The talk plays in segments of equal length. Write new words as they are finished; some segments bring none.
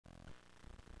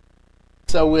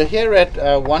So we're here at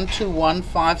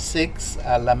 12156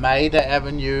 La Maida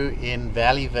Avenue in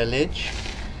Valley Village.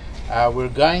 We're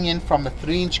going in from a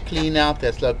 3-inch clean out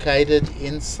that's located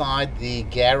inside the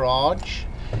garage,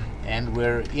 and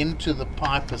we're into the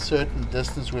pipe a certain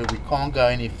distance where we can't go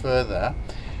any further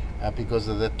because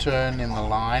of the turn in the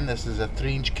line. This is a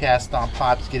 3-inch cast iron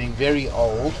pipe. It's getting very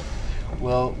old.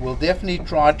 We'll definitely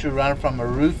try to run from a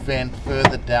roof vent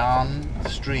further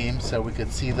downstream so we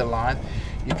could see the line.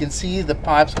 You can see the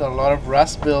pipe's got a lot of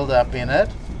rust buildup in it,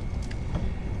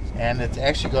 and it's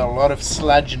actually got a lot of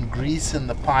sludge and grease in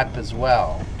the pipe as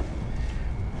well.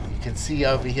 You can see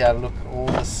over here, look, all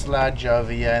the sludge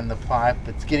over here in the pipe.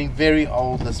 It's getting very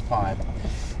old, this pipe,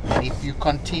 and if you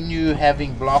continue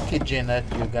having blockage in it,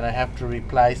 you're going to have to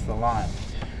replace the line.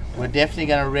 We're definitely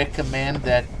going to recommend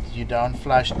that you don't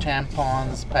flush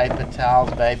tampons, paper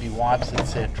towels, baby wipes,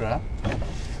 etc.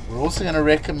 We're also going to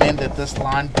recommend that this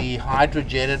line be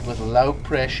hydrojetted with low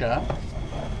pressure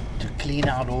to clean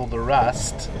out all the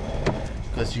rust,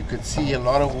 because you could see a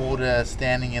lot of water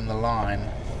standing in the line.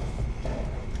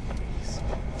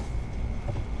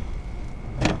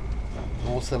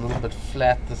 Also a little bit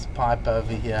flat, this pipe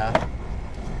over here.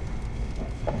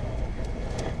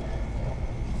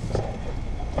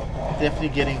 Definitely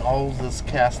getting old, this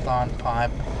cast iron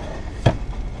pipe.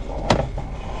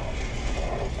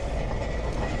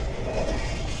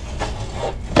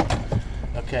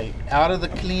 Okay, out of the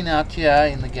clean out here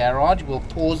in the garage, we'll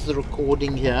pause the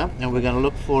recording here, and we're going to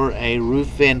look for a roof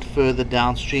vent further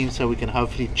downstream so we can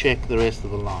hopefully check the rest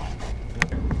of the line.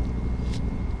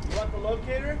 You want the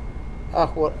locator? Oh,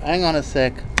 what? Hang on a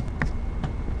sec.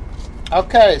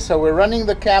 Okay, so we're running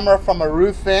the camera from a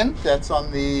roof vent that's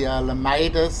on the La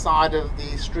Maida side of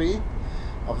the street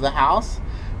of the house.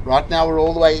 Right now we're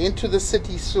all the way into the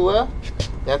city sewer.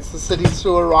 That's the city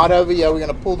sewer right over here. We're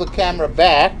going to pull the camera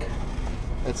back.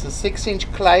 It's a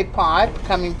 6-inch clay pipe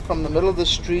coming from the middle of the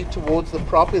street towards the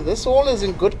property. This all is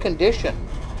in good condition.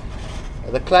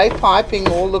 The clay piping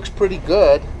all looks pretty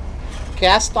good.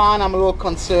 Cast iron I'm a little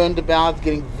concerned about. It's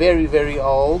getting very, very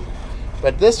old.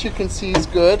 But this you can see is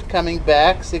good, coming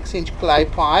back, 6-inch clay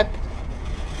pipe.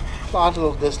 Slight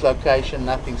little dislocation,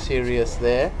 nothing serious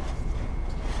there.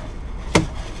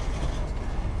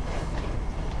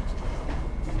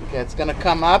 Okay, it's going to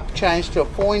come up, change to a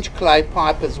 4-inch clay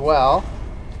pipe as well.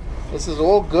 This is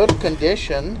all good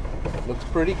condition, looks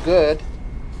pretty good.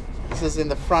 This is in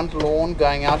the front lawn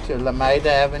going out to La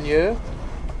Maida Avenue.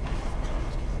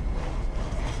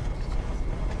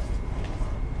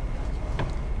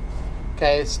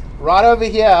 Okay, it's right over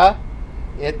here.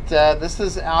 This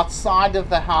is outside of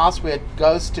the house where it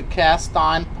goes to cast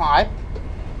iron pipe,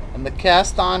 and the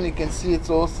cast iron, you can see it's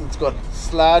got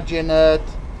sludge in it,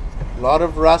 a lot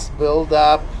of rust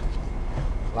buildup,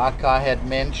 like I had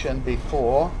mentioned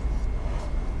before.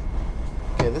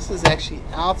 Okay, this is actually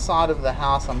outside of the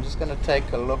house. I'm just going to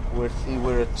take a look, see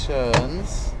where it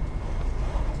turns.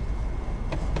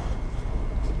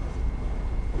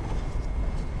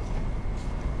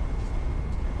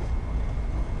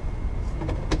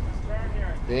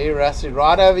 Very rusty.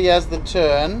 Right over here is the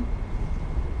turn.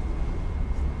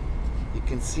 You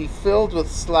can see filled with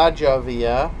sludge over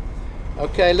here.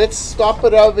 Okay, let's stop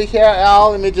it over here,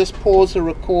 Al. Let me just pause the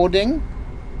recording.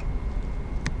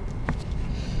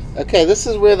 Okay, this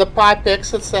is where the pipe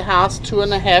exits the house,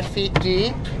 2.5 feet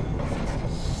deep.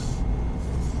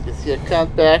 You see it comes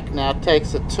back, now it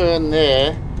takes a turn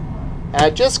there.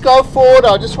 Just go forward.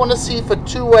 I just want to see if a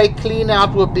two-way clean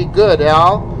out would be good,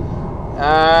 Al.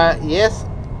 Yes.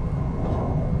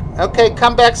 Okay,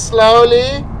 come back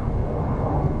slowly.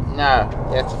 No,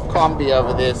 that's a combi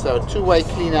over there, so a two-way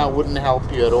clean out wouldn't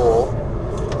help you at all.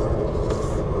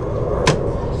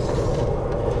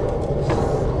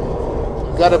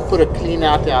 Got to put a clean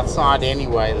out outside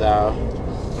anyway though.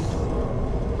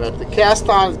 But the cast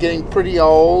iron is getting pretty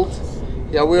old.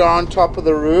 Yeah, we are on top of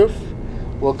the roof.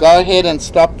 We'll go ahead and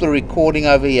stop the recording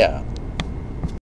over here.